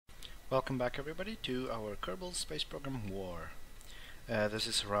Welcome back everybody to our Kerbal Space Program War. This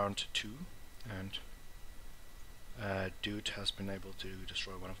is round 2 and Dude has been able to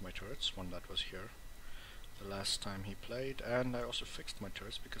destroy one of my turrets, one that was here the last time he played, and I also fixed my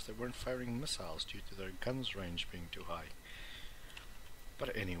turrets because they weren't firing missiles due to their guns range being too high.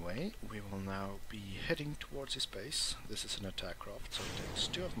 But anyway, we will now be heading towards his base. This is an attack craft, so it takes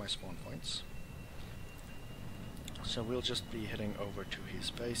 2 of my spawn points. So we'll just be heading over to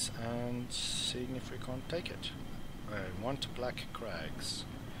his base and seeing if we can't take it. I want black crags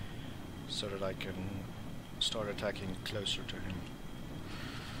so that I can start attacking closer to him.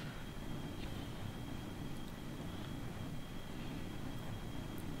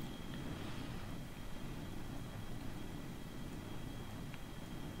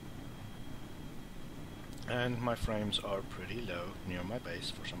 And my frames are pretty low near my base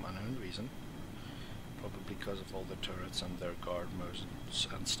for some unknown reason. Probably because of all the turrets and their guard modes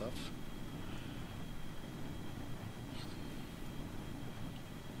and stuff.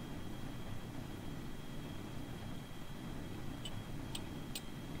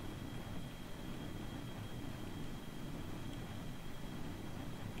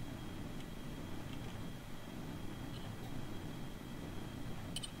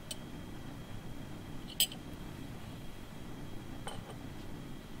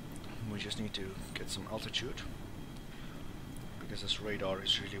 We just need to get some altitude, because this radar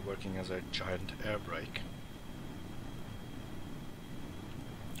is really working as a giant air brake.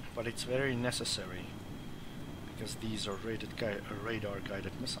 But it's very necessary, because these are radar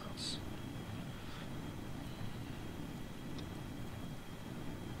guided missiles.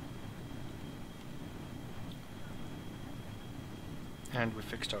 And we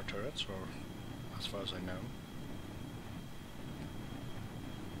fixed our turrets, or as far as I know.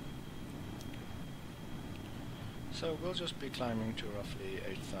 So we'll just be climbing to roughly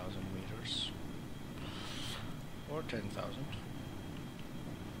 8,000 meters, or 10,000,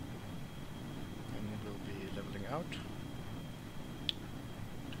 and we'll be leveling out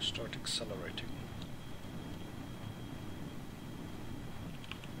to start accelerating.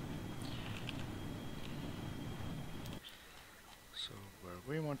 So where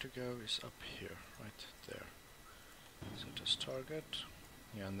we want to go is up here, right there. So just target,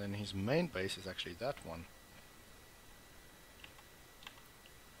 yeah, and then his main base is actually that one.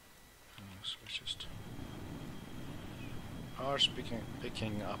 So let's just ours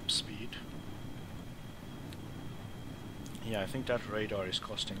picking up speed. Yeah, I think that radar is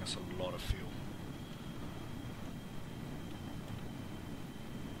costing us a lot of fuel.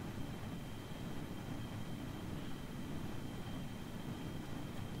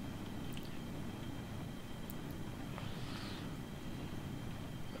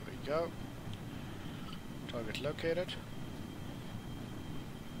 There we go. Target located.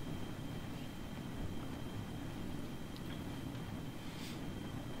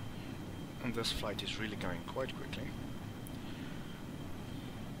 And this flight is really going quite quickly.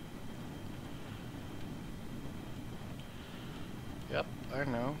 Yep, I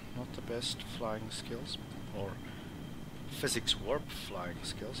know, not the best flying skills, or physics warp flying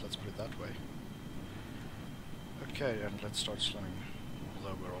skills, let's put it that way. Okay, and let's start slowing,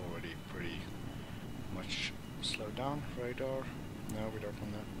 although we're already pretty much slowed down. Radar, no, we don't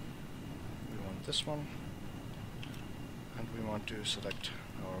want that. We want this one, and we want to select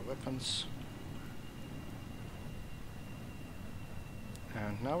our weapons.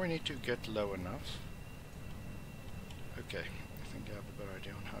 And now we need to get low enough. Okay, I think I have a better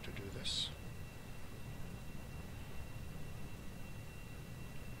idea on how to do this.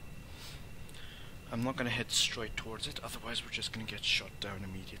 I'm not going to head straight towards it, otherwise we're just going to get shot down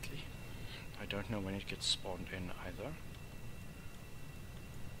immediately. I don't know when it gets spawned in either.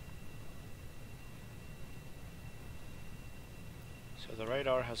 So the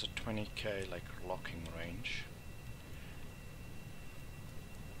radar has a 20k like locking range.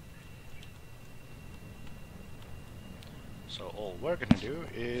 So all we're gonna do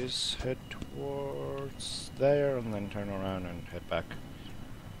is head towards there and then turn around and head back.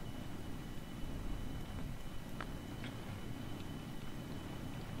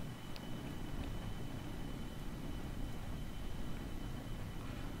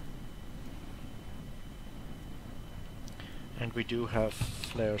 And we do have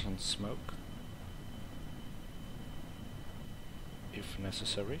flares and smoke, if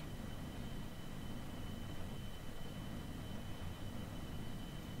necessary.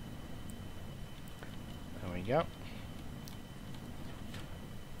 There we go.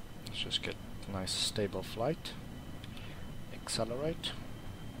 Let's just get a nice stable flight. Accelerate.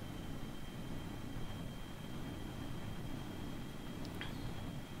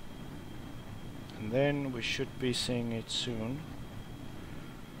 And then we should be seeing it soon.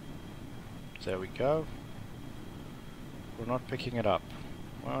 There we go. We're not picking it up.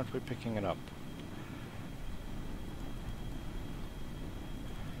 Why aren't we picking it up?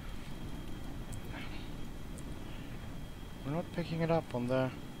 We're not picking it up on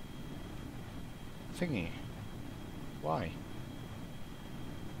the thingy. Why?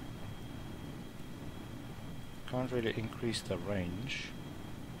 Can't really increase the range.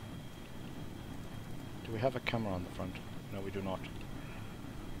 Do we have a camera on the front? No, we do not.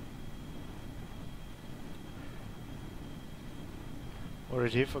 Or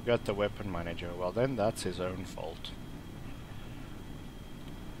did he forget the weapon manager? Well, then that's his own fault.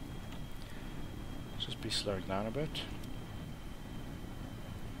 Let's just be slowing down a bit.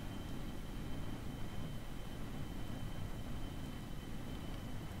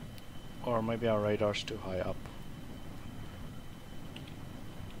 Or maybe our radar's too high up.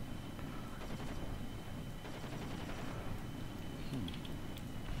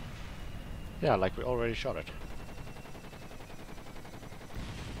 Yeah, like we already shot it.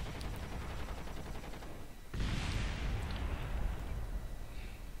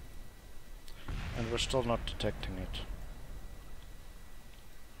 And we're still not detecting it.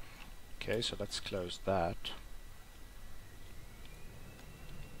 Okay, so let's close that.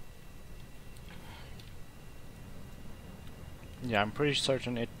 Yeah, I'm pretty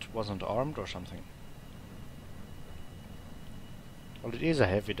certain it wasn't armed or something. Well, it is a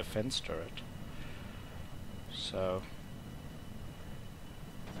heavy defense turret. So...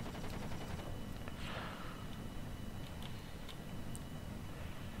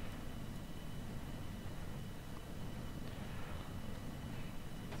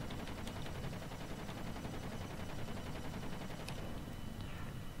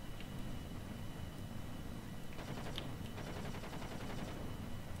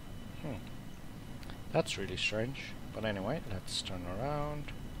 That's really strange. But anyway, let's turn around.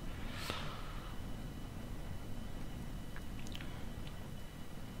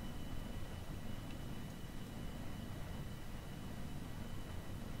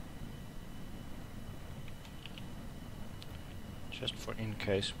 Just for in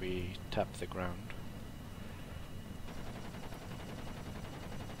case we tap the ground.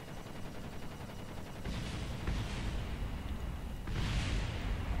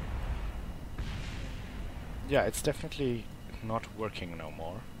 Yeah, it's definitely not working no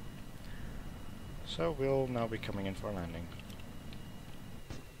more. So we'll now be coming in for a landing.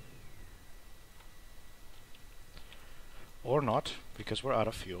 Or not, because we're out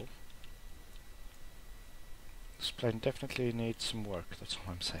of fuel. This plane definitely needs some work, that's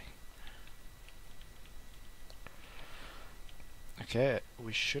all I'm saying. Okay,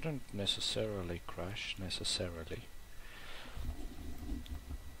 we shouldn't necessarily crash, necessarily.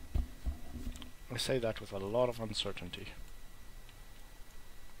 I say that with a lot of uncertainty.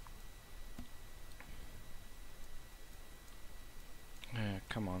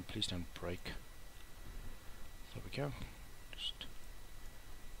 Come on, please don't break. There we go. Just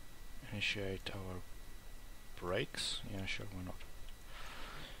initiate our brakes. Yeah, sure, why not?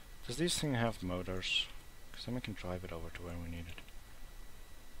 Does this thing have motors? Because then we can drive it over to where we need it.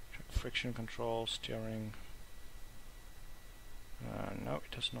 Check friction control, steering. No,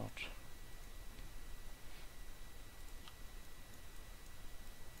 it does not.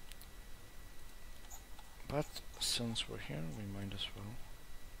 But since we're here, we might as well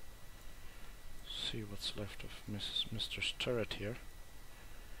see what's left of Mr.'s turret here.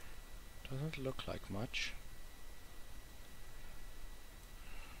 Doesn't look like much.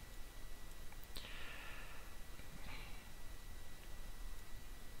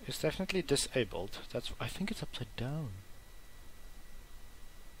 It's definitely disabled. That's. I think it's upside down.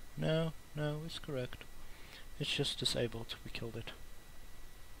 No, it's correct. It's just disabled. We killed it.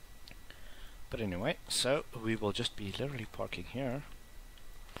 But anyway, so we will just be literally parking here.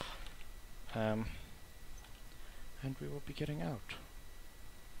 And we will be getting out.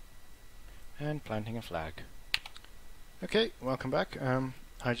 And planting a flag. Okay, welcome back.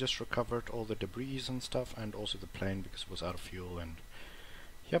 I just recovered all the debris and stuff, and also the plane because it was out of fuel, and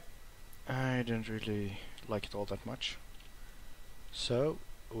yep, I didn't really like it all that much. So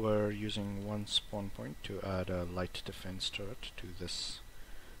we're using one spawn point to add a light defense turret to this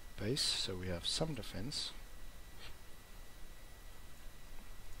base, so we have some defense.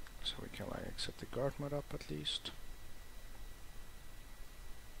 So we can like set the guard mode up at least.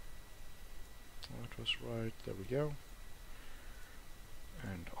 That was right, there we go.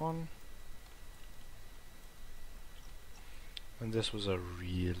 And on. And this was a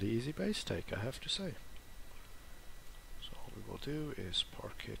really easy base take, I have to say. So all we will do is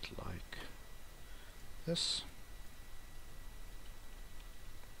park it like this.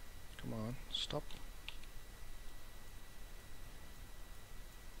 Come on, stop.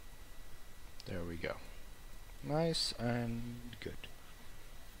 There we go. Nice and good.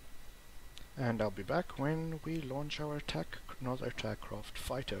 And I'll be back when we launch our another attack-craft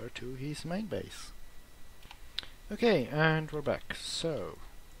fighter to his main base. Okay, and we're back. So,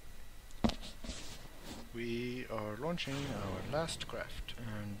 we are launching our last craft,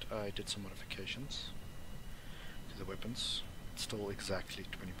 and I did some modifications to the weapons. It's still exactly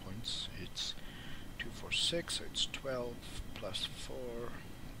 20 points. It's 2, 4, 6, so it's 12 plus 4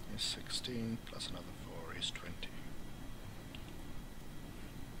 is 16 plus another 4 is 20.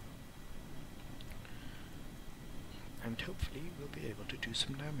 And hopefully we'll be able to do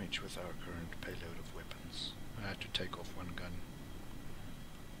some damage with our current payload of weapons. I had to take off one gun.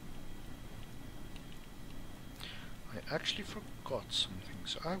 I actually forgot something,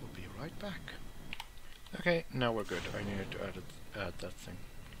 so I will be right back. Okay, now we're good. I needed to add that thing.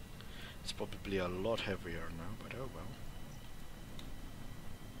 It's probably a lot heavier now, but oh well.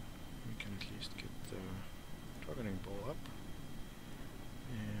 We can at least get the targeting ball up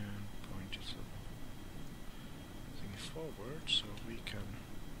and point it forward so we can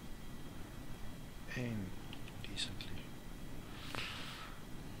aim decently.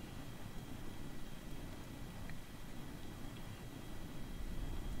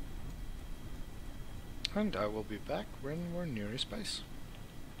 And I will be back when we're near his base.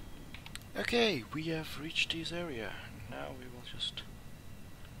 Okay, we have reached his area. Now we will just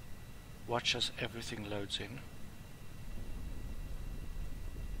watch as everything loads in.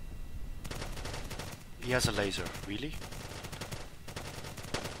 He has a laser, really?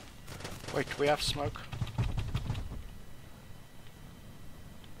 Wait, we have smoke.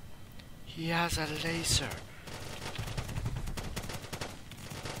 He has a laser.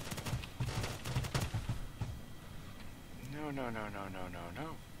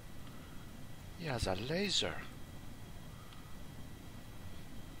 No. He has a laser.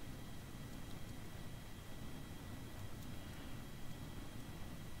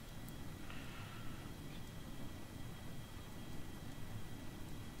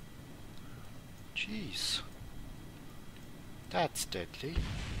 Jeez. That's deadly.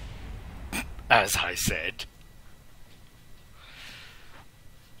 As I said.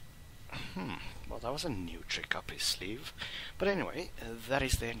 Well, that was a new trick up his sleeve. But anyway, that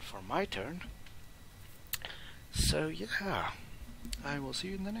is the end for my turn. So yeah, I will see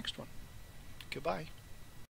you in the next one. Goodbye.